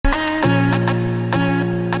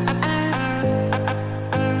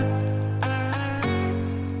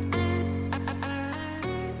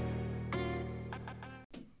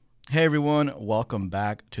Hey everyone, welcome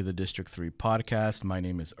back to the District 3 podcast. My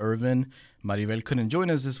name is Irvin. Maribel couldn't join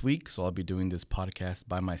us this week, so I'll be doing this podcast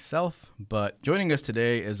by myself. But joining us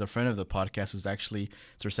today is a friend of the podcast who's actually,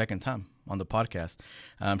 it's her second time on the podcast.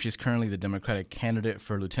 She's currently the Democratic candidate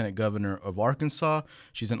for Lieutenant Governor of Arkansas.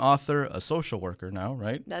 She's an author, a social worker now,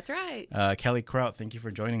 right? That's right. Kelly Kraut, thank you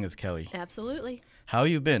for joining us, Kelly. Absolutely. How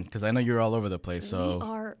you been? Because I know you're all over the place. So We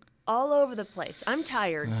are all over the place. I'm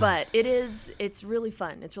tired, but it's really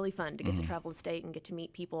fun. It's really fun to get to travel the state and get to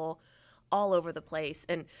meet people all over the place.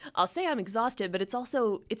 And I'll say I'm exhausted, but it's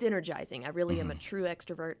energizing. I really am a true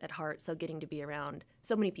extrovert at heart, so getting to be around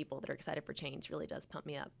so many people that are excited for change really does pump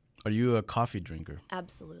me up. Are you a coffee drinker?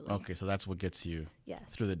 Absolutely. Okay, so that's what gets you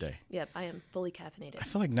Yes. through the day. Yep, I am fully caffeinated. I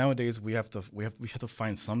feel like nowadays we have to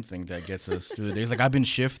find something that gets us through the days. Like I've been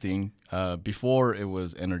shifting. Before it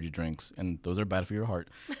was energy drinks, and those are bad for your heart.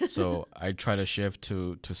 So I try to shift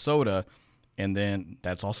to soda, and then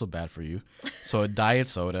that's also bad for you. So a diet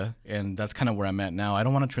soda, and that's kind of where I'm at now. I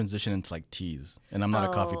don't want to transition into like teas, and I'm not a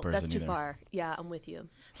coffee person That's too either. far. Yeah, I'm with you.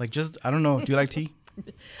 Like just I don't know. Do you like tea?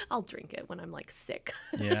 I'll drink it when I'm like sick.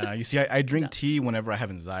 Yeah. You see, I drink tea whenever I have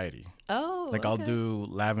anxiety. Oh, Like I'll okay. do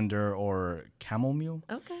lavender or chamomile.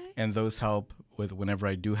 Okay. And those help with whenever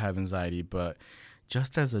I do have anxiety. But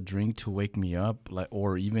just as a drink to wake me up, like,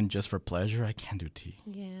 or even just for pleasure, I can't do tea.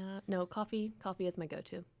 Yeah. No, coffee is my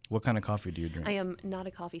go-to. What kind of coffee do you drink? I am not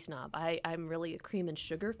a coffee snob. I'm really a cream and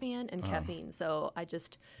sugar fan and caffeine. So I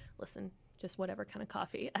just whatever kind of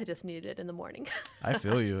coffee. I just need it in the morning. I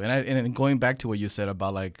feel you. And going back to what you said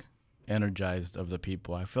about like energized of the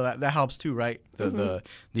people, I feel that helps too, right? The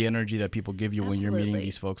energy that people give you when you're meeting Absolutely.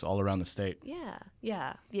 these folks all around the state.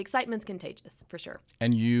 Yeah. The excitement's contagious for sure.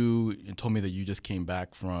 And you told me that you just came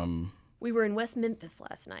back from. We were in West Memphis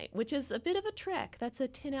last night, which is a bit of a trek. That's a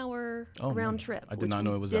 10-hour Oh, round man. trip. I did which not we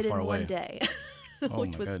know it was that did far in away. one day. Oh,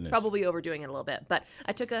 Which my was goodness. probably overdoing it a little bit, but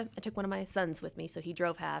I took one of my sons with me, so he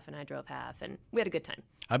drove half and I drove half, and we had a good time.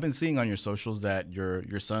 I've been seeing on your socials that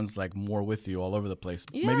your son's like more with you all over the place.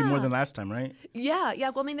 Maybe more Yeah. than last time, right? Yeah.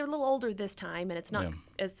 Well, I mean, they're a little older this time, and it's not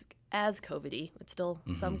Yeah. as COVID-y. It's still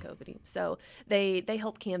some COVID-y. So they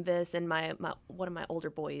help canvass, and my one of my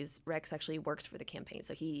older boys, Rex, actually works for the campaign,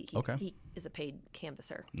 so he is a paid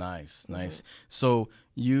canvasser. Nice, nice. So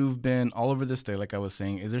you've been all over the state, like I was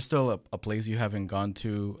saying. Is there still a place you haven't gone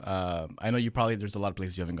to? I know there's a lot of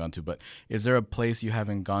places you haven't gone to, but is there a place you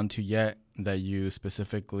haven't gone to yet that you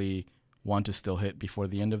specifically want to still hit before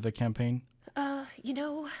the end of the campaign?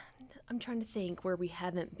 I'm trying to think where we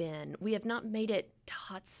haven't been. We have not made it to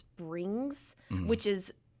Hot Springs, which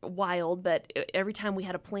is wild, but every time we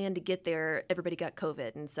had a plan to get there, everybody got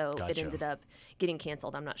COVID, and so Gotcha. it ended up getting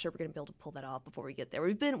canceled. I'm not sure we're going to be able to pull that off before we get there.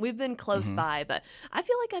 We've been close by, but I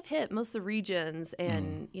feel like I've hit most of the regions,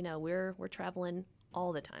 and we're traveling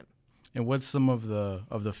all the time. And what's some of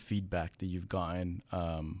the feedback that you've gotten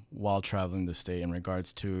while traveling the state in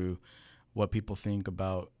regards to what people think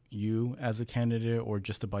about you as a candidate or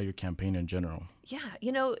just about your campaign in general? Yeah,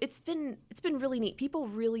 it's been really neat. People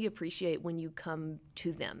really appreciate when you come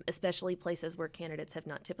to them, especially places where candidates have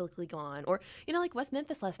not typically gone, or like West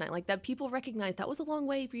Memphis last night, like that. People recognize that was a long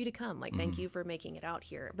way for you to come. Like, thank you for making it out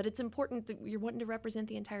here. But it's important that you're wanting to represent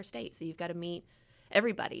the entire state, so you've got to meet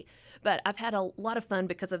everybody. But I've had a lot of fun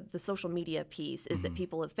because of the social media piece, is that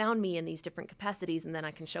people have found me in these different capacities, and then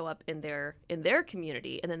I can show up in their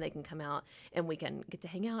community, and then they can come out and we can get to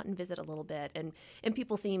hang out and visit a little bit, and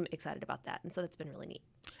people seem excited about that, and so that's been really neat.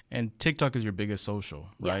 And TikTok is your biggest social,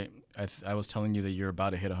 right? I was telling you that you're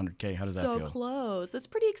about to hit 100K. How does that So feel? close. That's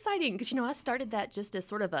pretty exciting because I started that just as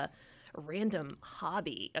sort of a random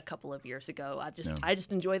hobby a couple of years ago. I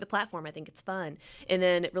just enjoy the platform. I think it's fun. And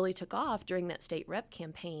then it really took off during that state rep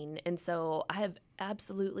campaign. And so I have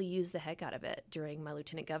absolutely used the heck out of it during my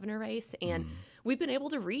lieutenant governor race. And we've been able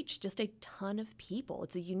to reach just a ton of people.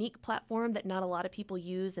 It's a unique platform that not a lot of people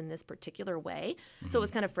use in this particular way. So it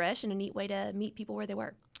was kind of fresh and a neat way to meet people where they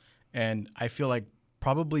were. And I feel like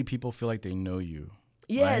probably people feel like they know you.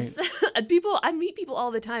 Yes. Right? I meet people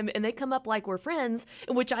all the time, and they come up like we're friends,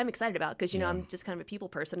 which I'm excited about because, I'm just kind of a people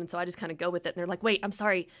person. And so I just kind of go with it. And they're like, wait, I'm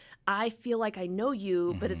sorry. I feel like I know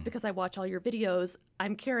you, but it's because I watch all your videos.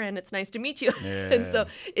 I'm Karen. It's nice to meet you. And so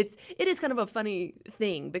it is kind of a funny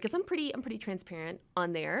thing because I'm pretty transparent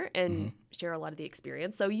on there and share a lot of the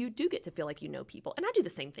experience. So you do get to feel like you know people. And I do the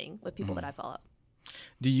same thing with people that I follow.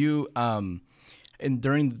 Do you and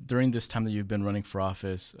during this time that you've been running for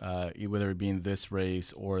office, whether it be in this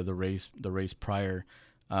race or the race prior,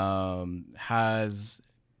 has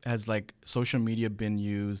like social media been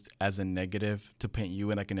used as a negative to paint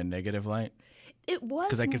you in like in a negative light? It was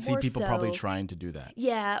Because I could see more people probably so- trying to do that.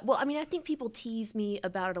 Yeah, well, I mean, I think people tease me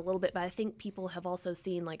about it a little bit, but I think people have also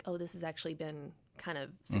seen like, oh, this has actually been kind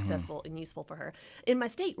of successful and useful for her. In my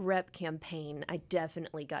state rep campaign, I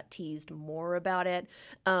definitely got teased more about it.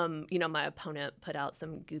 You know, my opponent put out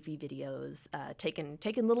some goofy videos,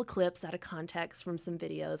 taking little clips out of context from some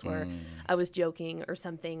videos where I was joking or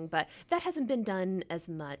something, but that hasn't been done as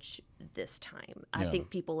much this time. I Yeah. think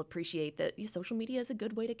people appreciate that social media is a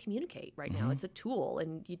good way to communicate right now. It's a tool,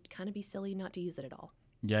 and you'd kind of be silly not to use it at all.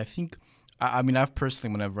 Yeah, I think. I mean, I've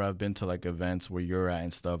personally, whenever I've been to like events where you're at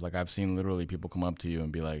and stuff, like I've seen literally people come up to you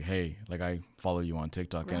and be like, "Hey, like I follow you on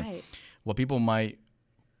TikTok," and Right. what people might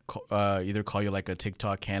either call you like a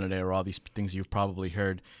TikTok candidate or all these things you've probably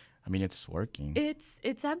heard. I mean, it's working.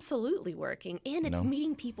 It's absolutely working, and it's know?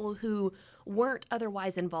 meeting people who weren't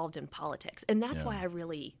otherwise involved in politics, and that's Yeah. why I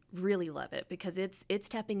really love it, because it's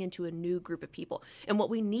tapping into a new group of people. And what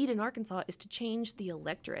we need in Arkansas is to change the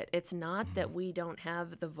electorate. It's not that we don't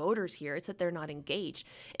have the voters here; it's that they're not engaged.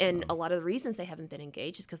 And a lot of the reasons they haven't been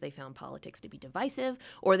engaged is because they found politics to be divisive,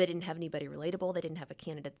 or they didn't have anybody relatable. They didn't have a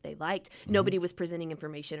candidate that they liked. Nobody was presenting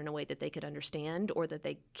information in a way that they could understand or that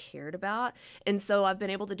they cared about. And so I've been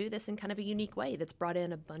able to do this in kind of a unique way that's brought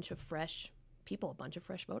in a bunch of fresh people, a bunch of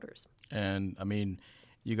fresh voters. And I mean,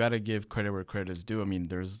 you got to give credit where credit is due. I mean,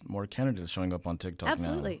 there's more candidates showing up on TikTok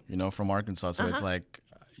Absolutely. now, you know, from Arkansas. So it's like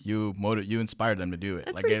you inspired them to do it.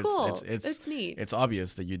 That's like pretty cool. It's It's neat. It's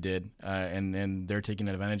obvious that you did, and they're taking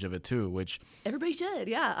advantage of it too. Which Everybody should.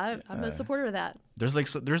 Yeah, I'm a supporter of that. there's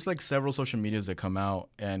like several social medias that come out,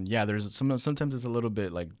 and yeah, there's sometimes it's a little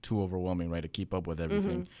bit like too overwhelming, right, to keep up with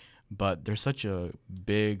everything. But there's such a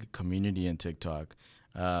big community in TikTok.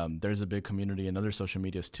 There's a big community in other social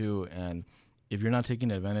medias too, and if you're not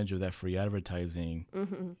taking advantage of that free advertising,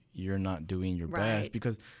 you're not doing your best, Right.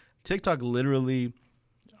 because TikTok literally.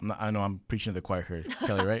 I know I'm preaching to the choir here,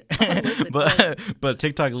 Kelly, right? Listen, but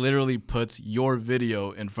TikTok literally puts your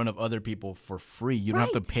video in front of other people for free. You don't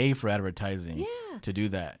have to Right. pay for advertising Yeah. to do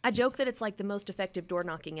that. I joke that it's like the most effective door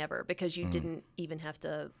knocking ever, because you didn't even have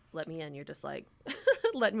to let me in. You're just like,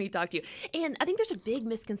 let me talk to you. And I think there's a big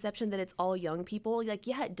misconception that it's all young people. Like,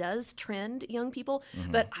 yeah, it does trend young people.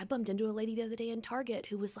 But I bumped into a lady the other day in Target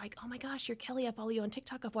who was like, oh my gosh, you're Kelly. I follow you on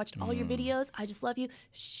TikTok. I've watched all your videos. I just love you.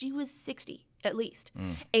 She was 60 at least.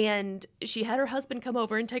 And she had her husband come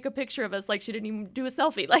over and take a picture of us like she didn't even do a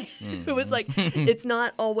selfie. Like, it was like, it's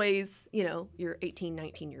not always, your 18,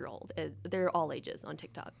 19-year-old. They're all ages on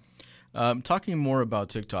TikTok. Talking more about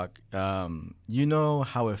TikTok, you know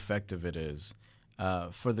how effective it is.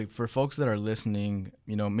 For folks that are listening,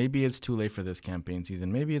 maybe it's too late for this campaign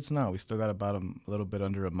season. Maybe it's not. We still got about a little bit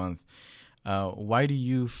under a month. Why do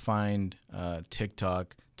you find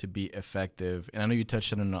TikTok to be effective? And I know you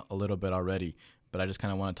touched on it a little bit already, but I just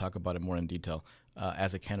kind of want to talk about it more in detail.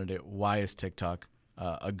 As a candidate, why is TikTok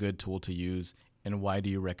a good tool to use, and why do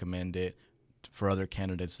you recommend it for other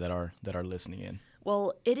candidates that are listening in?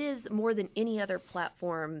 Well, it is more than any other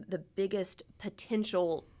platform the biggest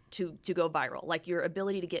potential to go viral. Like, your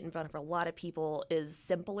ability to get in front of a lot of people is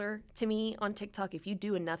simpler to me on TikTok. If you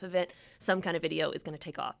do enough of it, some kind of video is going to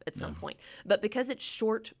take off at some point. But because it's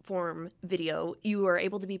short form video, you are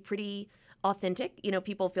able to be pretty authentic.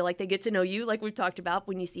 People feel like they get to know you, like we've talked about,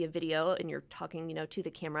 when you see a video and you're talking, to the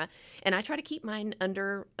camera. And I try to keep mine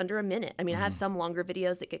under a minute. I mean, I have some longer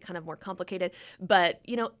videos that get kind of more complicated, but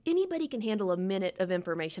anybody can handle a minute of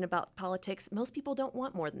information about politics. Most people don't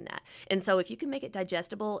want more than that. And so if you can make it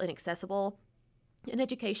digestible and accessible and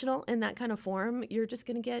educational in that kind of form, you're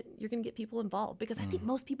going to get people involved, because I think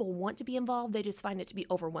most people want to be involved. They just find it to be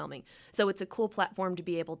overwhelming. So it's a cool platform to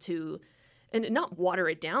be able to, and not water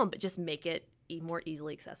it down, but just make it more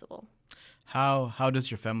easily accessible. How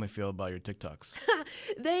does your family feel about your TikToks?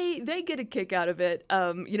 They get a kick out of it.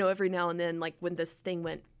 Every now and then, like when this thing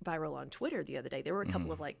went viral on Twitter the other day, there were a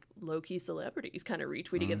couple of like low-key celebrities kind of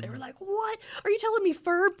retweeting it. They were like, "What? Are you telling me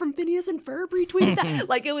Ferb from Phineas and Ferb retweeted that?"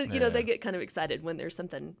 Like, it was, they get kind of excited when there's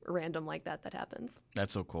something random like that happens.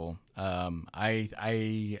 That's so cool.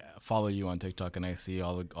 I follow you on TikTok, and I see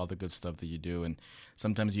all the good stuff that you do, and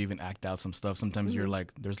sometimes you even act out some stuff. Sometimes you're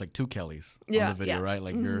like, there's like two Kellys on the video, right?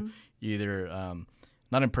 Like you're either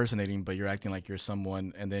not impersonating, but you're acting like you're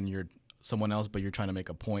someone, and then you're someone else, but you're trying to make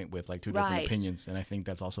a point with like two different Right. opinions, and I think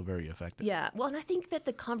that's also very effective. Yeah, well, and I think that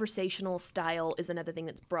the conversational style is another thing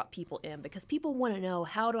that's brought people in, because people want to know,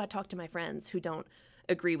 how do I talk to my friends who don't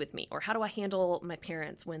agree with me, or how do I handle my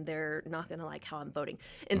parents when they're not going to like how I'm voting?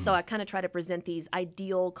 And so I kind of try to present these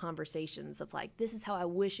ideal conversations of like, this is how I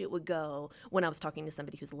wish it would go when I was talking to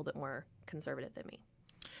somebody who's a little bit more conservative than me.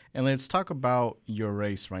 And let's talk about your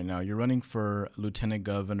race right now. You're running for lieutenant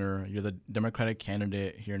governor. You're the Democratic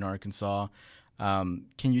candidate here in Arkansas. Can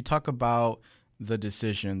you talk about the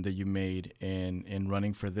decision that you made in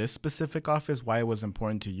running for this specific office, why it was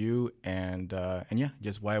important to you, and yeah,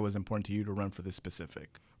 just why it was important to you to run for this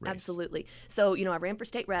specific race? Absolutely. So, I ran for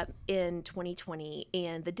state rep in 2020,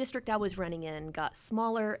 and the district I was running in got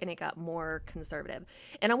smaller and it got more conservative.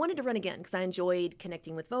 And I wanted to run again because I enjoyed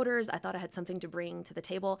connecting with voters. I thought I had something to bring to the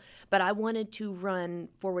table, but I wanted to run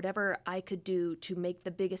for whatever I could do to make the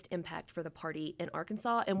biggest impact for the party in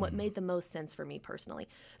Arkansas and what made the most sense for me personally.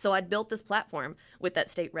 So I'd built this platform with that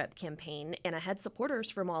state rep campaign, and I had supporters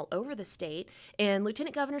from all over the state. And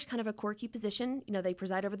lieutenant governor is kind of a quirky position. They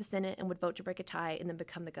preside over the Senate and would vote to break a tie and then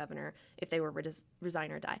become the governor if they were resign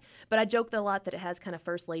or die. But I joked a lot that it has kind of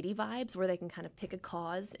first lady vibes where they can kind of pick a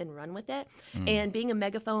cause and run with it. And being a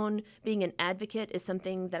megaphone, being an advocate is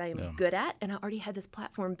something that I'm good at, and I already had this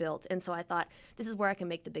platform built. And so I thought, this is where I can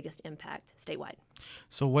make the biggest impact statewide.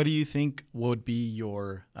 So what do you think would be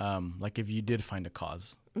your, like if you did find a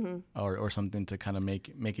cause? Or something to kind of make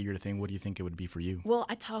it your thing, what do you think it would be for you? Well,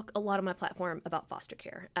 I talk a lot on my platform about foster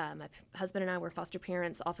care. My husband and I were foster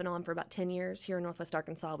parents off and on for about 10 years. Here in Northwest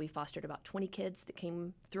Arkansas, we fostered about 20 kids that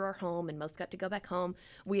came through our home, and most got to go back home.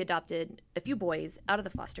 We adopted a few boys out of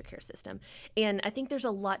the foster care system. And I think there's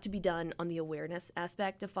a lot to be done on the awareness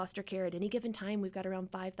aspect of foster care. At any given time, we've got around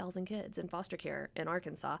 5,000 kids in foster care in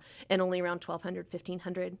Arkansas and only around 1,200,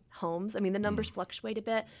 1,500 homes. I mean, the numbers fluctuate a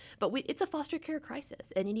bit, but it's a foster care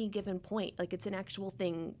crisis at any given point. Like, it's an actual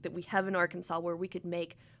thing that we have in Arkansas where we could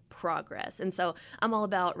make progress. And so I'm all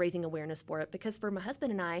about raising awareness for it, because for my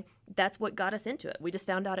husband and I, that's what got us into it. We just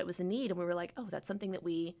found out it was a need, and we were like, oh, that's something that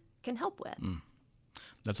we can help with.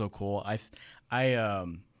 That's so cool.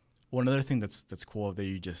 One other thing that's cool that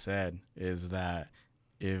you just said is that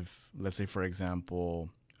if, let's say, for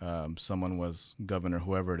example, someone was governor,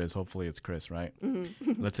 whoever it is, hopefully it's Chris, right?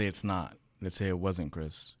 Let's say it's not. Let's say it wasn't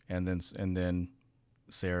Chris, and then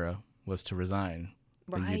Sarah was to resign.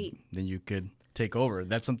 Right. Then you could take over.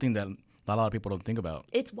 That's something that not a lot of people don't think about.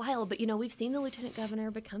 It's wild, but we've seen the lieutenant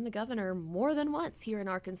governor become the governor more than once here in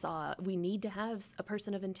Arkansas. We need to have a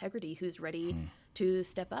person of integrity who's ready to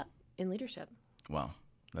step up in leadership. Wow,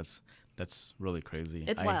 that's really crazy.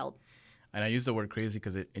 It's wild. And I use the word crazy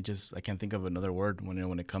because I can't think of another word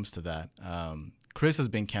when it comes to that. Chris has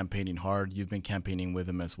been campaigning hard. You've been campaigning with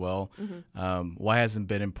him as well. Why hasn't it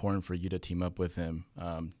been important for you to team up with him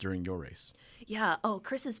during your race? Yeah. Oh,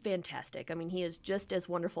 Chris is fantastic. I mean, he is just as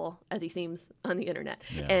wonderful as he seems on the internet.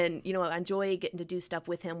 Yeah. And, I enjoy getting to do stuff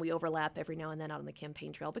with him. We overlap every now and then out on the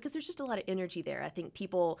campaign trail because there's just a lot of energy there. I think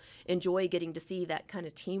people enjoy getting to see that kind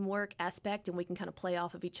of teamwork aspect, and we can kind of play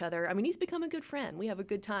off of each other. I mean, he's become a good friend. We have a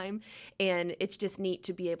good time, and it's just neat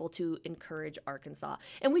to be able to encourage Arkansas.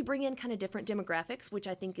 And we bring in kind of different demographics, which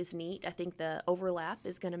I think is neat. I think the overlap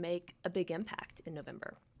is going to make a big impact in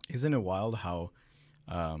November. Isn't it wild how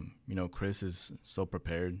Chris is so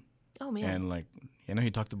prepared? Oh, man. And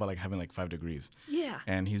he talked about having 5 degrees. Yeah.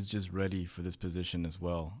 And he's just ready for this position as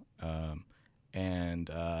well. And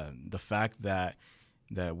the fact that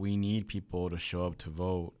we need people to show up to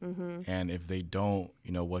vote, and if they don't,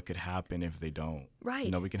 what could happen if they don't?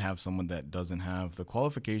 Right. We can have someone that doesn't have the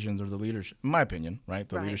qualifications or the leadership, in my opinion, right?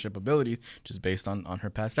 The leadership abilities, just based on her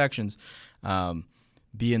past actions,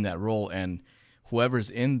 be in that role. And whoever's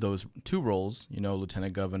in those 2 roles,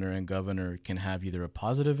 lieutenant governor and governor, can have either a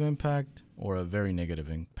positive impact or a very negative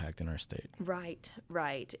impact in our state. Right.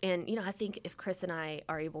 And, I think if Chris and I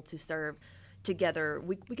are able to serve together,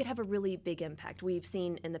 we could have a really big impact. We've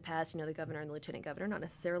seen in the past, the governor and the lieutenant governor not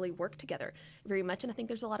necessarily work together very much, and I think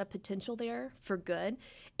there's a lot of potential there for good.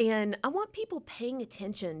 And I want people paying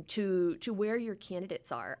attention to where your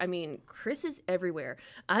candidates are. I mean, Chris is everywhere.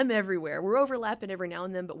 I'm everywhere. We're overlapping every now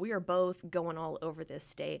and then, but we are both going all over this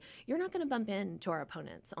state. You're not going to bump into our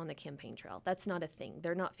opponents on the campaign trail. That's not a thing.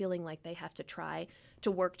 They're not feeling like they have to try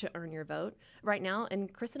to work to earn your vote right now,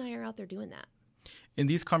 and Chris and I are out there doing that. In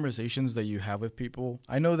these conversations that you have with people,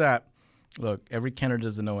 I know that, look, every candidate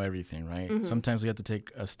doesn't know everything, right? Sometimes we have to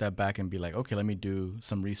take a step back and be like, okay, let me do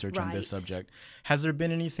some research on this subject. Has there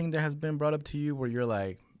been anything that has been brought up to you where you're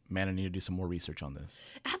like, man, I need to do some more research on this?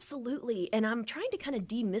 Absolutely. And I'm trying to kind of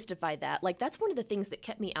demystify that. That's one of the things that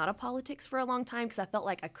kept me out of politics for a long time, because I felt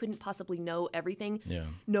like I couldn't possibly know everything. Yeah.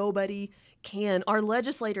 Nobody can. Our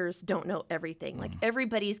legislators don't know everything.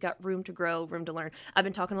 Everybody's got room to grow, room to learn. I've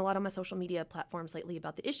been talking a lot on my social media platforms lately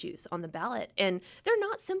about the issues on the ballot, and they're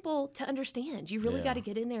not simple to understand. You really got to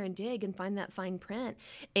get in there and dig and find that fine print.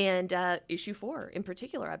 And issue 4 in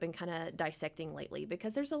particular, I've been kind of dissecting lately,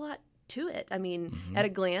 because there's a lot to it. I mean, at a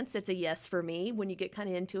glance, it's a yes for me. When you get kind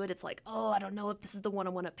of into it, it's like, oh, I don't know if this is the one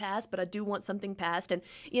I want to pass, but I do want something passed. And,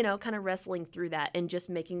 kind of wrestling through that and just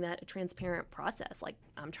making that a transparent process. Like,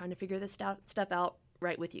 I'm trying to figure this stuff out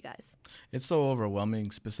right with you guys. It's so overwhelming,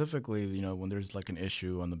 specifically, when there's like an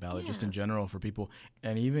issue on the ballot, just in general for people.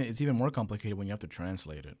 And it's even more complicated when you have to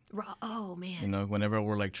translate it. Oh, man. Whenever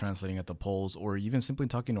we're like translating at the polls or even simply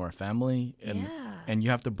talking to our family and you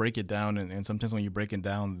have to break it down. And sometimes when you break it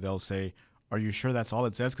down, they'll say, are you sure that's all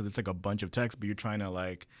it says? Because it's like a bunch of text, but you're trying to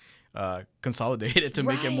like consolidate it to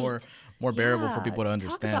make it more bearable for people to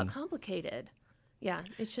understand. Talk about complicated. Yeah,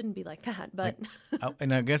 it shouldn't be like that, but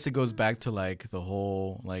and I guess it goes back to like the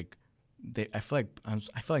whole like I feel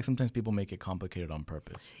like sometimes people make it complicated on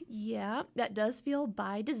purpose. Yeah, that does feel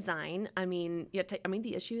by design. I mean,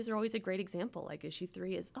 the issues are always a great example. Like issue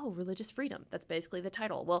 3 is religious freedom. That's basically the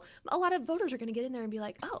title. Well, a lot of voters are going to get in there and be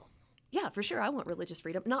like, oh, yeah, for sure, I want religious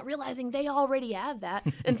freedom, not realizing they already have that,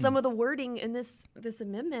 and some of the wording in this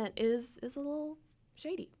amendment is a little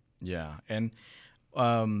shady. Yeah, and.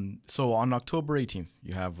 So on October 18th,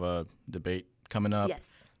 you have a debate coming up.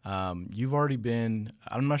 Yes. You've already been,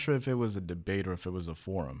 I'm not sure if it was a debate or if it was a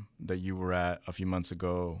forum that you were at a few months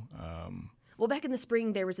ago. Well, back in the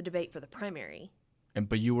spring, there was a debate for the primary.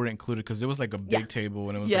 But you were included because it was like a big table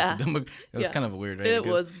and it was like it was kind of weird, right? It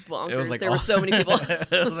was bonkers. It was like there were so many people.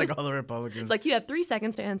 It was like all the Republicans. It's like you have 3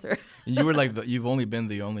 seconds to answer. You were like you've only been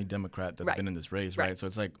the only Democrat that's been in this race, right? So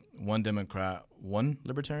it's like one Democrat, one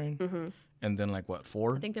Libertarian. Mm-hmm. And then like what,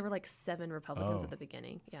 4? I think there were like 7 Republicans at the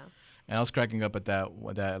beginning. Yeah. And I was cracking up at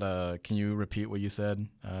that. Can you repeat what you said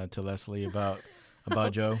to Leslie about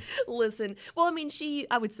Joe? Listen, well, I mean,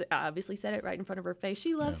 I obviously said it right in front of her face.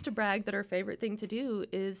 She loves to brag that her favorite thing to do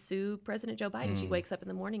is sue President Joe Biden. She wakes up in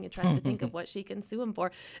the morning and tries to think of what she can sue him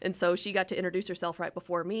for. And so she got to introduce herself right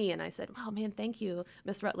before me. And I said, oh, man, thank you,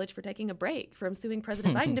 Miss Rutledge, for taking a break from suing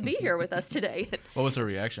President Biden to be here with us today. What was her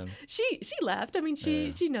reaction? She laughed. I mean,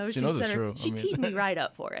 she knows. She knows it's true. She teed me right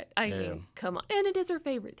up for it. I mean, come on. And it is her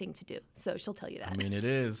favorite thing to do. So she'll tell you that. I mean, it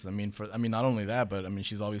is. I mean, not only that, but I mean,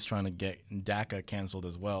 she's always trying to get DACA canceled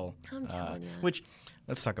as well. I'm telling you. Which,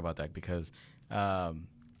 let's talk about that because,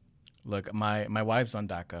 look, my wife's on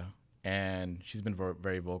DACA, and she's been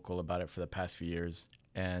very vocal about it for the past few years.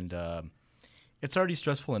 And it's already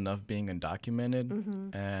stressful enough being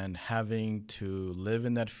undocumented and having to live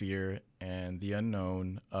in that fear and the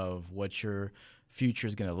unknown of what your future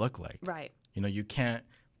is going to look like. Right. You can't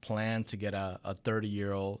plan to get a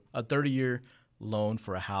 30-year loan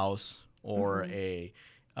for a house or a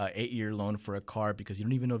 8-year loan for a car because you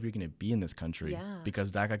don't even know if you're going to be in this country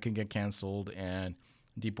because DACA can get canceled and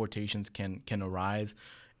deportations can arise.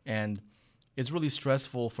 And it's really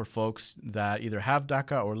stressful for folks that either have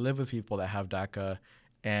DACA or live with people that have DACA,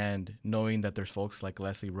 and knowing that there's folks like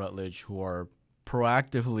Leslie Rutledge who are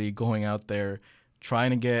proactively going out there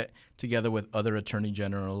trying to get together with other attorney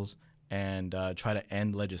generals and try to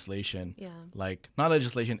end legislation. Yeah. Like, not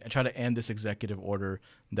legislation, try to end this executive order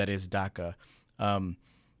that is DACA.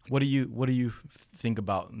 What do you think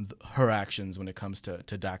about her actions when it comes to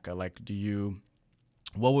DACA? Like,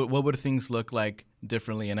 what would things look like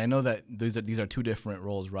differently? And I know that these are 2 different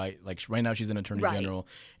roles, right? Like right now she's an attorney general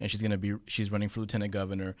and she's running for lieutenant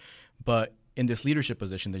governor. But in this leadership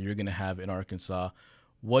position that you're going to have in Arkansas,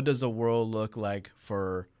 what does the world look like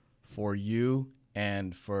for you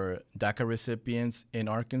and for DACA recipients in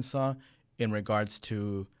Arkansas in regards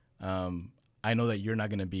to? I know that you're not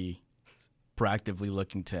going to be proactively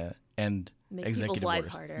looking to end make executive people's lives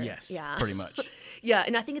orders. harder. Yes, yeah. pretty much. Yeah,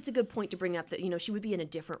 and I think it's a good point to bring up that, she would be in a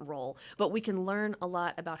different role, but we can learn a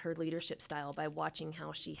lot about her leadership style by watching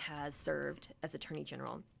how she has served as Attorney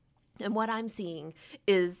General. And what I'm seeing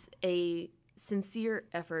is a sincere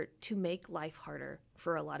effort to make life harder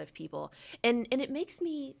for a lot of people. And it makes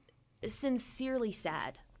me sincerely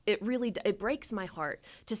sad. It breaks my heart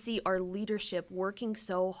to see our leadership working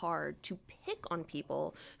so hard to pick on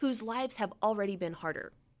people whose lives have already been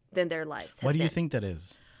harder than their lives have Why do you been. think that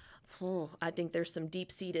is? I think there's some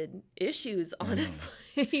deep-seated issues,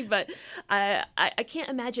 honestly, but I can't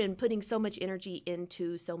imagine putting so much energy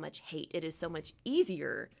into so much hate. It is so much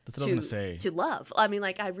easier That's what I was gonna say. to love. I mean,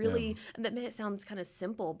 like, that sounds kind of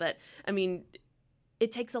simple, but I mean,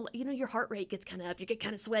 it takes your heart rate gets kind of up, you get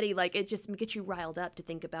kind of sweaty, like it just gets you riled up to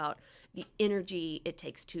think about the energy it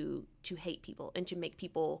takes to hate people and to make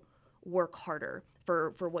people work harder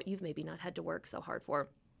for what you've maybe not had to work so hard for.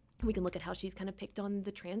 We can look at how she's kind of picked on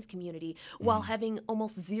the trans community while having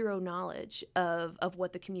almost zero knowledge of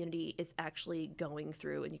what the community is actually going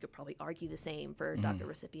through. And you could probably argue the same for DACA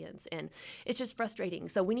recipients. And it's just frustrating.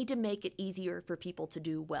 So we need to make it easier for people to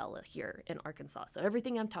do well here in Arkansas. So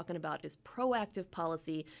everything I'm talking about is proactive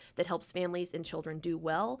policy that helps families and children do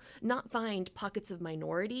well, not find pockets of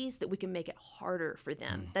minorities that we can make it harder for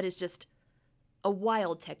them. That is just a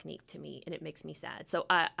wild technique to me, and it makes me sad. So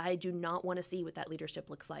I do not want to see what that leadership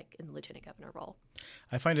looks like in the lieutenant governor role.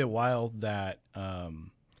 I find it wild that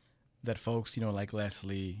that folks, like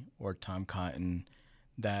Leslie or Tom Cotton,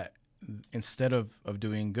 that instead of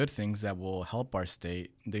doing good things that will help our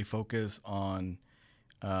state, they focus on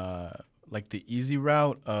like the easy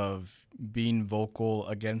route of being vocal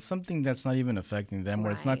against something that's not even affecting them,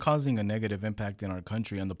 or it's not causing a negative impact in our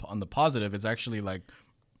country. On the positive, it's actually like,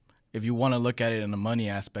 if you want to look at it in a money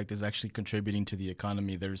aspect, is actually contributing to the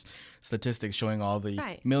economy. There's statistics showing all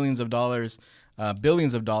the millions of dollars,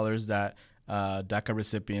 billions of dollars that DACA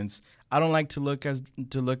recipients. I don't like to look at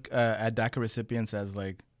DACA recipients as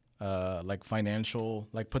like financial,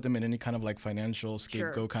 like put them in any kind of like financial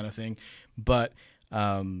scapegoat kind of thing, but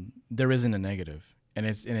there isn't a negative, and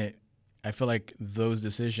I feel like those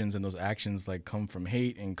decisions and those actions like come from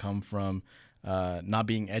hate and come from not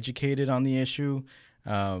being educated on the issue.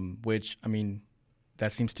 Which, I mean,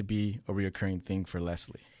 that seems to be a reoccurring thing for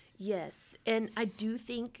Leslie. Yes, and I do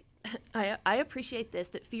think, I appreciate this,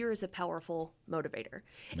 that fear is a powerful motivator.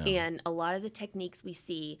 No. And a lot of the techniques we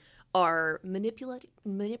see are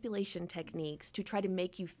manipulation techniques to try to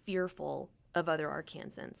make you fearful of other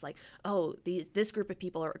Arkansans. Like, oh, this group of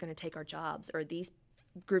people are going to take our jobs, or these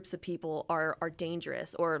groups of people are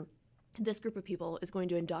dangerous, or this group of people is going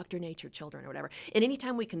to indoctrinate your children or whatever. And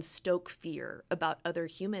anytime we can stoke fear about other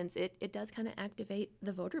humans, it does kind of activate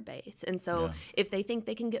the voter base. And so if they think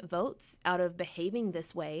they can get votes out of behaving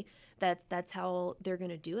this way, that's how they're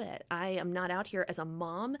going to do it. I am not out here as a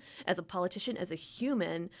mom, as a politician, as a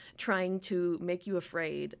human, trying to make you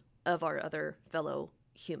afraid of our other fellow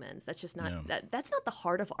humans. That's just not that's not the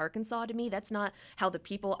heart of Arkansas to me. That's not how the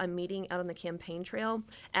people I'm meeting out on the campaign trail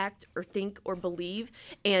act or think or believe,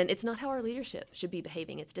 and it's not how our leadership should be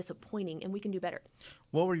behaving. It's disappointing, and we can do better.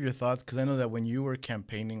 What were your thoughts? Because I know that when you were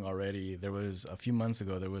campaigning already, there was a few months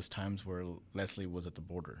ago, there was times where Leslie was at the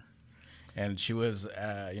border, and she was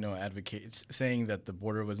saying that the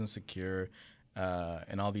border wasn't secure,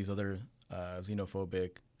 and all these other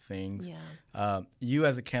xenophobic things. You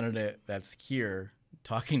as a candidate that's here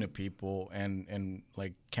talking to people and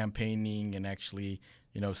like campaigning and actually,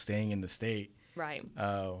 staying in the state. Right.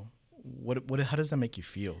 How does that make you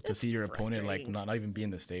feel to see your opponent like not even be in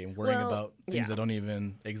the state and worrying about things that don't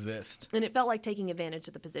even exist? And it felt like taking advantage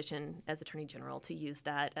of the position as Attorney General to use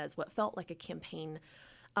that as what felt like a campaign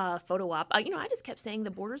photo op. I just kept saying the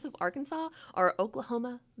borders of Arkansas are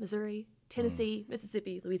Oklahoma, Missouri, Tennessee,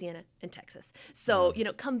 Mississippi, Louisiana, and Texas. So,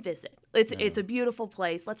 come visit. It's a beautiful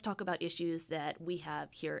place. Let's talk about issues that we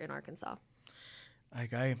have here in Arkansas.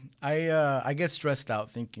 Like I get stressed out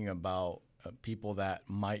thinking about people that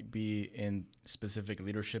might be in specific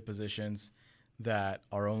leadership positions that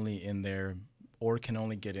are only in there or can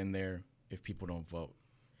only get in there if people don't vote.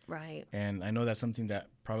 Right. And I know that's something that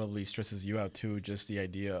probably stresses you out too, just the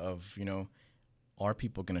idea of, are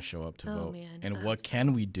people going to show up to vote? Man, and absolutely. What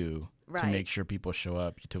can we do to make sure people show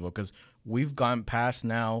up to vote? Because we've gone past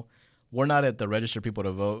now. We're not at the register people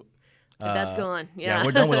to vote. That's gone. Yeah,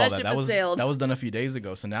 we're done with all that. That was done a few days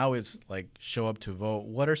ago. So now it's like show up to vote.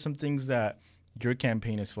 What are some things that your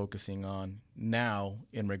campaign is focusing on now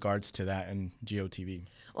in regards to that and GOTV?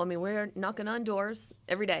 Well, we're knocking on doors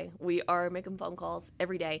every day. We are making phone calls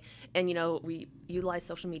every day. And, we utilize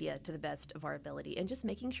social media to the best of our ability and just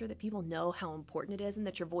making sure that people know how important it is and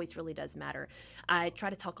that your voice really does matter. I try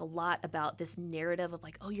to talk a lot about this narrative of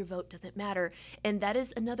like, oh, your vote doesn't matter. And that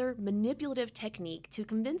is another manipulative technique to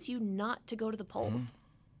convince you not to go to the polls.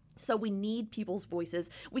 So we need people's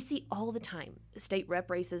voices. We see all the time state rep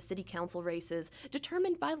races, city council races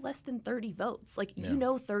determined by less than 30 votes.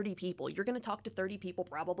 30 people. You're going to talk to 30 people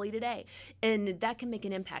probably today. And that can make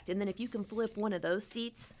an impact. And then if you can flip one of those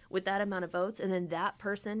seats with that amount of votes, and then that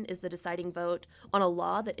person is the deciding vote on a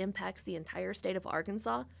law that impacts the entire state of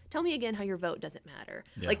Arkansas, tell me again how your vote doesn't matter.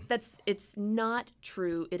 Yeah. It's not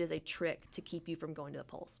true. It is a trick to keep you from going to the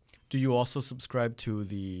polls. Do you also subscribe to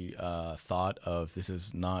the thought of this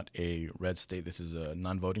is not a red state, this is a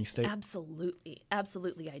non-voting state?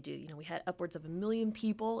 Absolutely I do. We had upwards of 1 million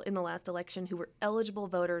people in the last election who were eligible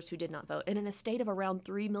voters who did not vote. And in a state of around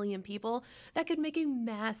 3 million people, that could make a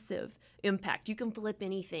massive impact. You can flip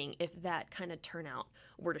anything if that kind of turnout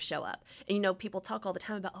were to show up. And people talk all the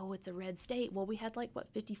time about, oh, it's a red state. Well, we had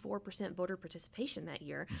 54 54% voter participation that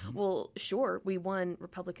year. Well, sure, we won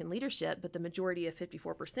Republican leadership, but the majority of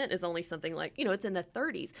 54% is only something like, it's in the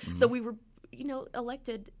 30s. So we were,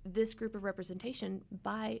 elected this group of representation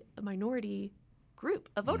by a minority group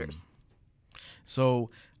of voters. So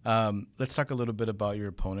let's talk a little bit about your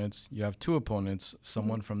opponents. You have two opponents,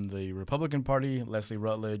 someone from the Republican Party, Leslie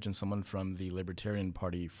Rutledge, and someone from the Libertarian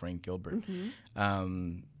Party, Frank Gilbert.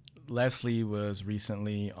 Leslie was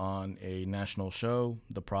recently on a national show,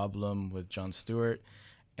 The Problem with Jon Stewart,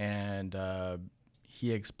 and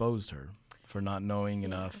he exposed her for not knowing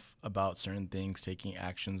enough about certain things, taking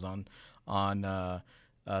actions on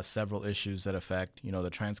several issues that affect, the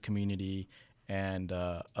trans community, and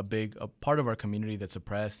a part of our community that's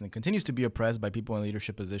oppressed and continues to be oppressed by people in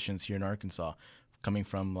leadership positions here in Arkansas, coming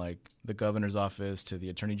from like the governor's office to the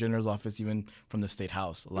attorney general's office, even from the state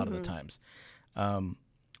house a lot of the times.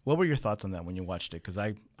 What were your thoughts on that when you watched it? Because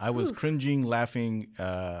I was cringing, laughing,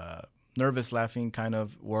 nervous laughing, kind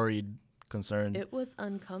of worried, concerned. It was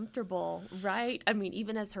uncomfortable, right? I mean,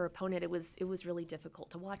 even as her opponent, it was really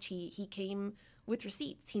difficult to watch. He came with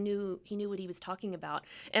receipts. He knew what he was talking about.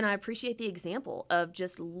 And I appreciate the example of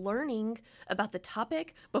just learning about the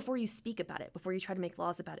topic before you speak about it, before you try to make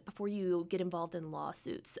laws about it, before you get involved in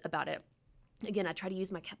lawsuits about it. Again, I try to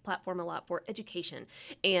use my platform a lot for education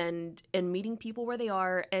and meeting people where they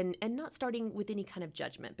are and not starting with any kind of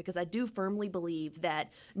judgment, because I do firmly believe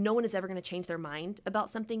that no one is ever going to change their mind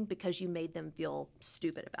about something because you made them feel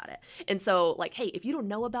stupid about it. And so, like, hey, if you don't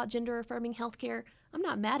know about gender-affirming healthcare, I'm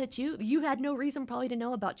not mad at you. You had no reason probably to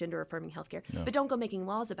know about gender-affirming healthcare, but don't go making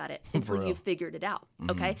laws about it until you've figured it out,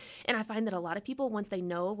 okay? And I find that a lot of people, once they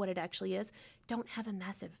know what it actually is, don't have a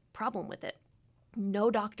massive problem with it.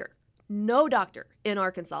 No doctor in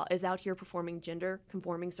Arkansas is out here performing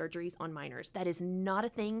gender-conforming surgeries on minors. That is not a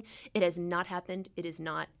thing. It has not happened. It is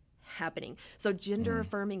not happening. So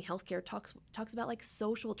gender-affirming healthcare talks about like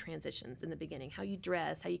social transitions in the beginning, how you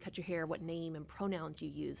dress, how you cut your hair, what name and pronouns you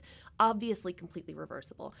use. Obviously completely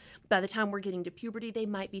reversible. By the time we're getting to puberty, they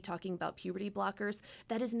might be talking about puberty blockers.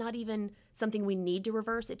 That is not even something we need to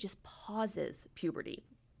reverse. It just pauses puberty.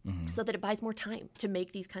 So that it buys more time to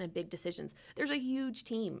make these kind of big decisions. There's a huge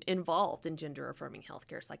team involved in gender-affirming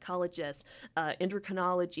healthcare: psychologists,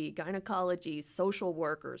 endocrinology, gynecology, social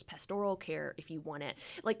workers, pastoral care, if you want it.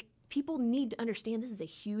 Like, people need to understand this is a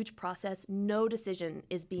huge process. No decision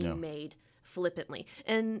is being made flippantly.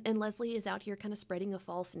 And Leslie is out here kind of spreading a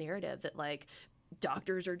false narrative that, like,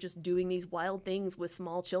 doctors are just doing these wild things with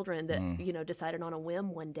small children that, decided on a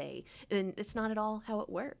whim one day. And it's not at all how it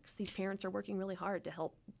works. These parents are working really hard to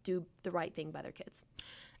help do the right thing by their kids.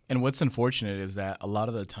 And what's unfortunate is that a lot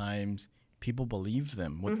of the times people believe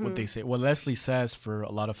them, what they say. What Leslie says, for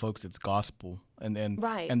a lot of folks, it's gospel. And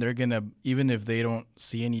they're going to, even if they don't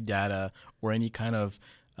see any data or any kind of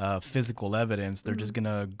physical evidence, they're just going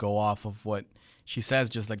to go off of what she says,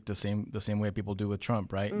 just like the same way people do with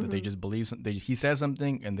Trump, right? That they just believe he says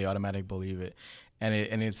something and they automatically believe it, and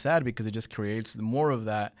it's sad because it just creates more of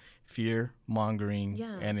that fear mongering,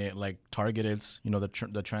 and it like targets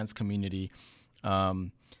the trans community.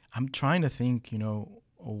 I'm trying to think,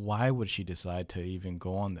 why would she decide to even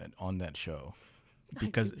go on that show?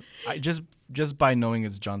 Because I just by knowing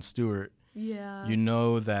it's Jon Stewart,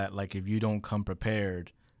 that like if you don't come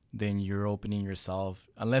prepared, then you're opening yourself,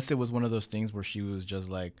 unless it was one of those things where she was just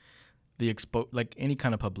like like any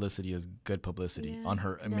kind of publicity is good publicity on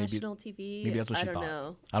her. And national TV. Maybe that's what she thought.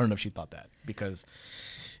 Know. I don't know if she thought that, because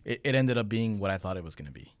it ended up being what I thought it was going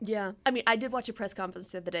to be. Yeah. I mean, I did watch a press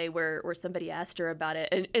conference the other day where somebody asked her about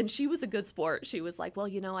it, and she was a good sport. She was like, well,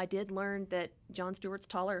 I did learn that Jon Stewart's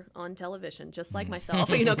taller on television, just like myself.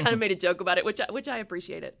 Kind of made a joke about it, which I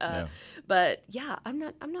appreciated. But yeah, I'm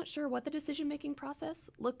not sure what the decision-making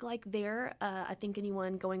process looked like there. I think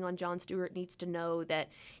anyone going on Jon Stewart needs to know that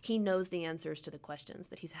he knows the answers to the questions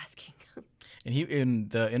that he's asking. And in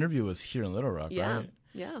the interview was here in Little Rock, right?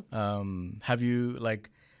 Yeah. Have you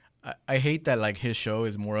I hate that like his show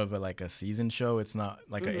is more of a season show. It's not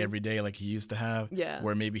like a everyday like he used to have. Yeah.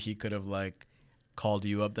 Where maybe he could have like called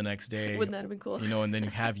you up the next day. Wouldn't that have been cool? And then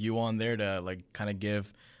have you on there to like kind of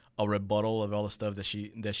give a rebuttal of all the stuff that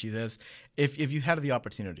she says. If you had the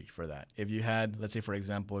opportunity for that, if you had, let's say for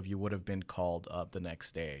example, if you would have been called up the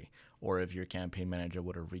next day, or if your campaign manager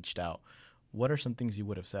would have reached out, what are some things you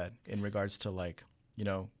would have said in regards to like,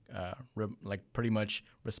 like pretty much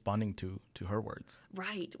responding to her words.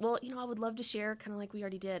 Right. Well, I would love to share, kind of like we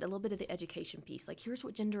already did, a little bit of the education piece. Like, here's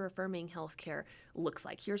what gender affirming healthcare looks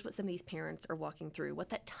like. Here's what some of these parents are walking through, what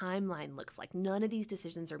that timeline looks like. None of these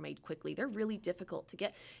decisions are made quickly. They're really difficult to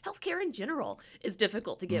get. Healthcare in general is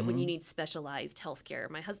difficult to get when you need specialized healthcare.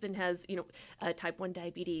 My husband has, type 1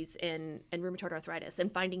 diabetes and rheumatoid arthritis,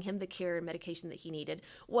 and finding him the care and medication that he needed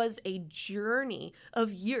was a journey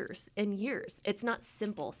of years and years. It's not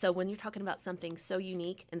simple. So when you're talking about something so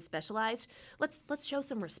unique and specialized, let's show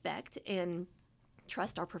some respect and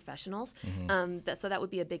trust our professionals. So that would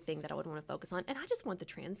be a big thing that I would want to focus on. And I just want the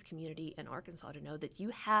trans community in Arkansas to know that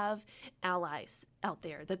you have allies out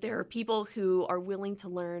there, that there are people who are willing to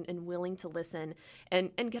learn and willing to listen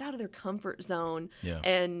and get out of their comfort zone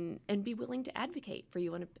and be willing to advocate for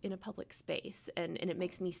you in a public space. And it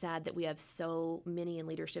makes me sad that we have so many in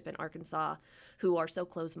leadership in Arkansas who are so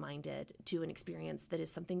close-minded to an experience that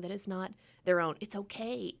is something that is not their own. It's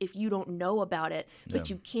okay if you don't know about it, but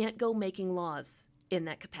you can't go making laws in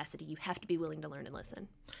that capacity. You have to be willing to learn and listen.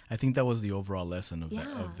 I think that was the overall lesson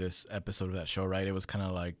of this episode of that show, right? It was kind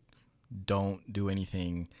of like, don't do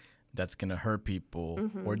anything that's going to hurt people,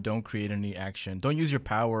 or don't create any action. Don't use your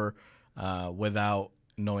power without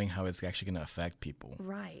knowing how it's actually going to affect people.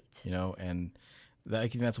 Right. And I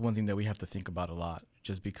think that's one thing that we have to think about a lot,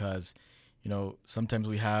 just because, sometimes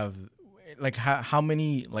we have, like, how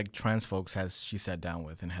many like trans folks has she sat down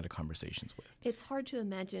with and had conversations with? It's hard to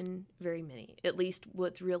imagine very many, at least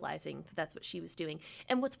with realizing that that's what she was doing.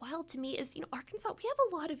 And what's wild to me is, Arkansas, we have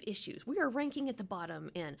a lot of issues. We are ranking at the bottom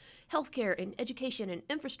in healthcare and education and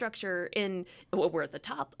infrastructure. We're at the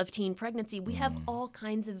top of teen pregnancy. We have all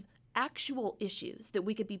kinds of actual issues that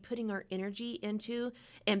we could be putting our energy into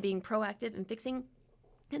and being proactive and fixing.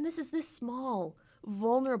 And this is this small,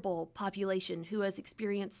 vulnerable population who has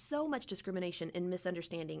experienced so much discrimination and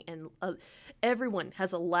misunderstanding, and everyone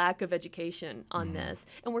has a lack of education on this,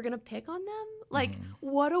 and we're going to pick on them? Like,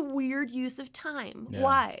 what a weird use of time.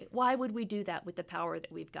 Why would we do that with the power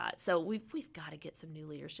that we've got? So we've got to get some new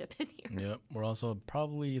leadership in here. Yep. We're also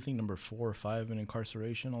probably, I think, number 4 or 5 in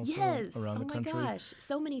incarceration also around the country. Oh my gosh,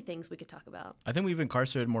 so many things we could talk about. I think we've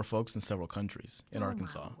incarcerated more folks in several countries in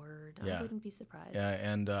Arkansas. My word. I wouldn't be surprised. Yeah,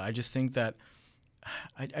 and I just think that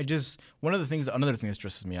another thing that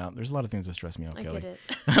stresses me out. There's a lot of things that stress me out, Kelly. I get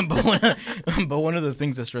it. but one of the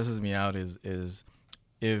things that stresses me out is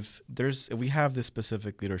if we have this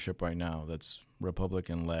specific leadership right now that's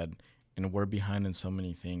Republican led, and we're behind in so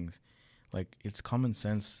many things, like, it's common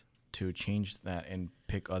sense to change that and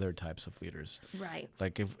pick other types of leaders. Right.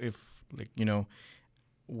 Like, if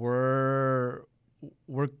we're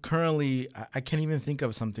currently, I can't even think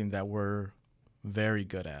of something that we're very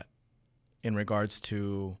good at in regards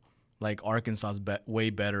to, like, Arkansas's way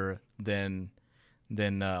better than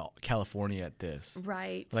California at this.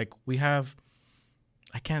 Right. Like,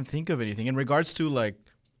 I can't think of anything in regards to, like,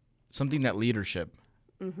 something that leadership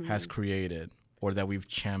has created or that we've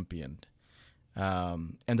championed.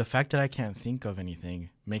 And the fact that I can't think of anything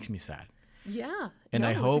makes me sad. Yeah. And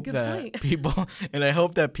I hope that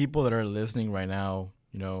people that are listening right now,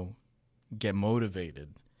 get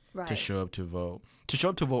motivated to show up to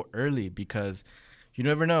vote early, because you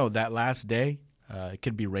never know, that last day, it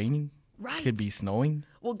could be raining. Right. It could be snowing.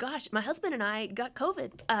 Well, gosh, my husband and I got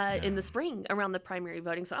COVID in the spring around the primary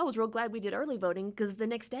voting. So I was real glad we did early voting, because the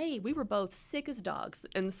next day we were both sick as dogs.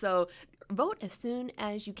 And so vote as soon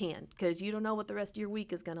as you can, because you don't know what the rest of your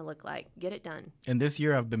week is going to look like. Get it done. And this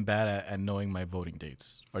year I've been bad at knowing my voting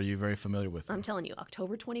dates. Are you very familiar with them? I'm telling you,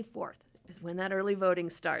 October 24th is when that early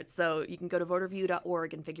voting starts. So you can go to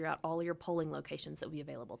voterview.org and figure out all your polling locations that will be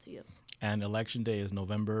available to you. And election day is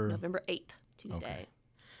November 8th, Tuesday. Okay.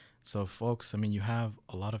 So, folks, I mean, you have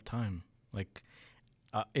a lot of time. Like,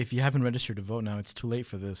 if you haven't registered to vote now, it's too late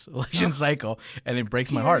for this election cycle. And it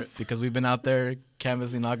breaks my heart, because we've been out there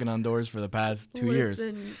canvassing, knocking on doors for the past 2 years.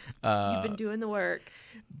 You've been doing the work.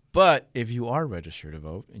 But if you are registered to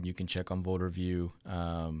vote, and you can check on VoterView,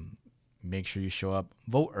 make sure you show up.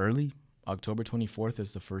 Vote early. October 24th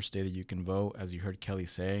is the first day that you can vote. As you heard Kelly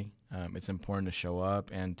say, it's important to show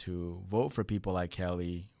up and to vote for people like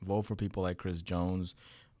Kelly, vote for people like Chris Jones,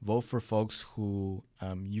 vote for folks who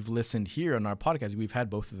you've listened here on our podcast. We've had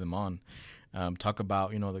both of them on, talk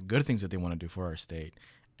about, the good things that they want to do for our state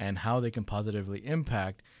and how they can positively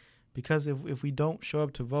impact. Because if we don't show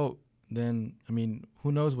up to vote, then, I mean,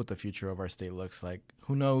 who knows what the future of our state looks like?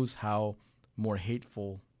 Who knows how more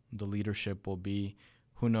hateful the leadership will be?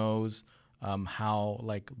 Who knows how,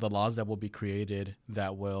 like, the laws that will be created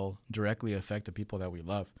that will directly affect the people that we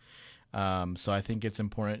love. So I think it's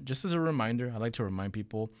important, just as a reminder, I like to remind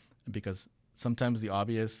people, because sometimes the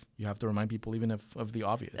obvious, you have to remind people even of the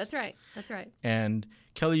obvious. That's right. That's right. And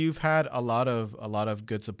Kelly, you've had a lot of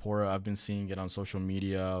good support. I've been seeing it on social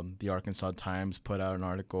media. The Arkansas Times put out an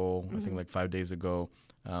article, I think like 5 days ago,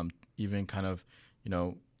 even kind of,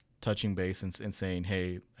 touching base and saying,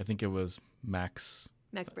 hey, I think it was Max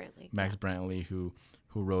Brantley who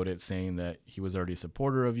wrote it, saying that he was already a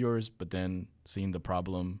supporter of yours, but then seeing the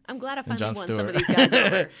problem. I'm glad I finally Jon won Stewart. some of these guys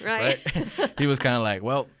over, right? He was kind of like,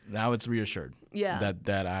 well, now it's reassured Yeah.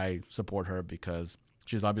 that I support her, because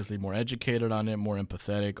she's obviously more educated on it, more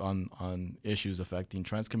empathetic on issues affecting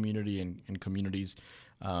trans community and communities,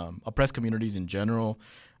 oppressed communities in general.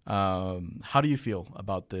 How do you feel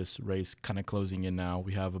about this race kind of closing in now?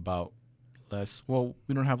 We have about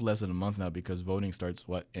we don't have less than a month now, because voting starts,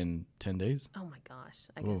 in 10 days? Oh my gosh,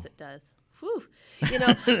 I guess it does. Whew.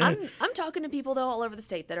 I'm talking to people though all over the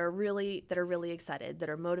state that are really excited, that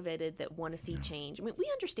are motivated, that want to see change. I mean, we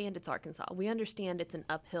understand it's Arkansas. We understand it's an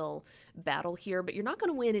uphill battle here, but you're not going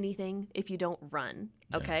to win anything if you don't run,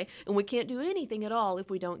 okay? Yeah. And we can't do anything at all if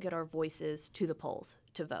we don't get our voices to the polls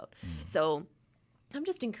to vote. So I'm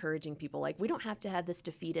just encouraging people, we don't have to have this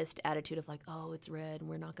defeatist attitude of oh, it's red and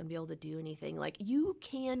we're not going to be able to do anything. You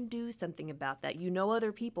can do something about that.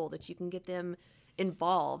 Other people that you can get them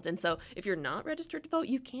involved. And so if you're not registered to vote,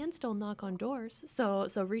 you can still knock on doors. So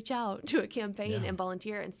reach out to a campaign and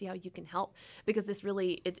volunteer and see how you can help, because this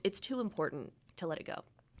really, it's too important to let it go.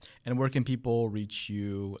 And where can people reach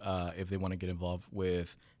you if they want to get involved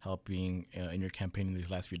with helping in your campaign in these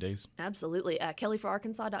last few days? Absolutely. At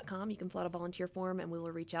kellyforarkansas.com, you can fill out a volunteer form and we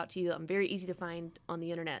will reach out to you. I'm very easy to find on the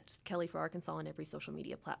internet, just Kelly for Arkansas on every social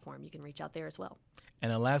media platform. You can reach out there as well.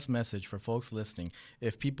 And a last message for folks listening: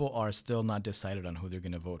 if people are still not decided on who they're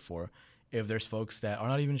going to vote for, if there's folks that are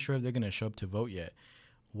not even sure if they're going to show up to vote yet,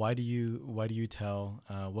 what can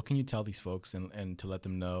you tell these folks and to let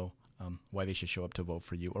them know why they should show up to vote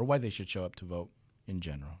for you, or why they should show up to vote in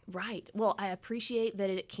general? Right. Well, I appreciate that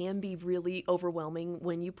it can be really overwhelming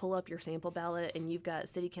when you pull up your sample ballot and you've got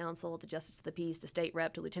city council to justice of the peace to state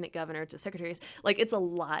rep to lieutenant governor to secretaries. It's a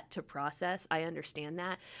lot to process. I understand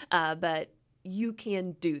that. But you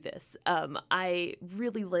can do this. I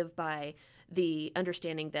really live by the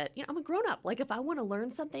understanding that, I'm a grown up. If I want to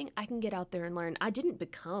learn something, I can get out there and learn. I didn't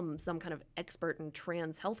become some kind of expert in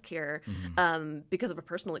trans healthcare because of a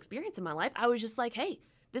personal experience in my life. I was just hey,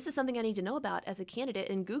 this is something I need to know about as a candidate,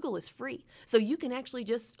 and Google is free. So you can actually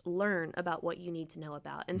just learn about what you need to know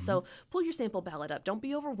about. And so pull your sample ballot up. Don't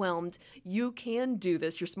be overwhelmed. You can do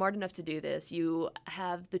this. You're smart enough to do this. You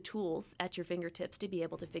have the tools at your fingertips to be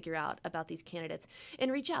able to figure out about these candidates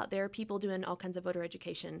and reach out. There are people doing all kinds of voter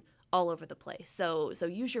education all over the place. So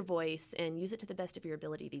use your voice and use it to the best of your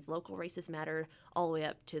ability. These local races matter all the way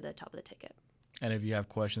up to the top of the ticket. And if you have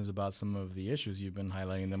questions about some of the issues, you've been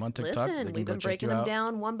highlighting them on TikTok. Listen, we've been breaking them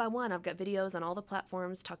down one by one. I've got videos on all the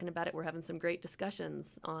platforms talking about it. We're having some great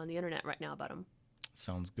discussions on the internet right now about them.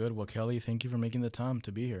 Sounds good. Well, Kelly, thank you for making the time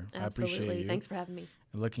to be here. Absolutely. I appreciate you. Thanks for having me.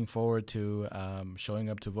 Looking forward to showing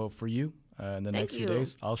up to vote for you in the next few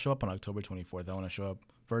days. I'll show up on October 24th. I want to show up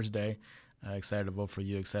first day. Excited to vote for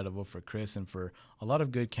you. Excited to vote for Chris and for a lot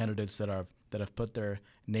of good candidates that have put their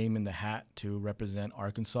name in the hat to represent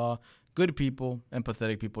Arkansas. Good people,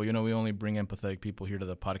 empathetic people. We only bring empathetic people here to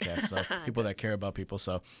the podcast, so people that care about people.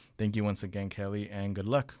 So thank you once again, Kelly, and good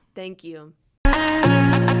luck. Thank you.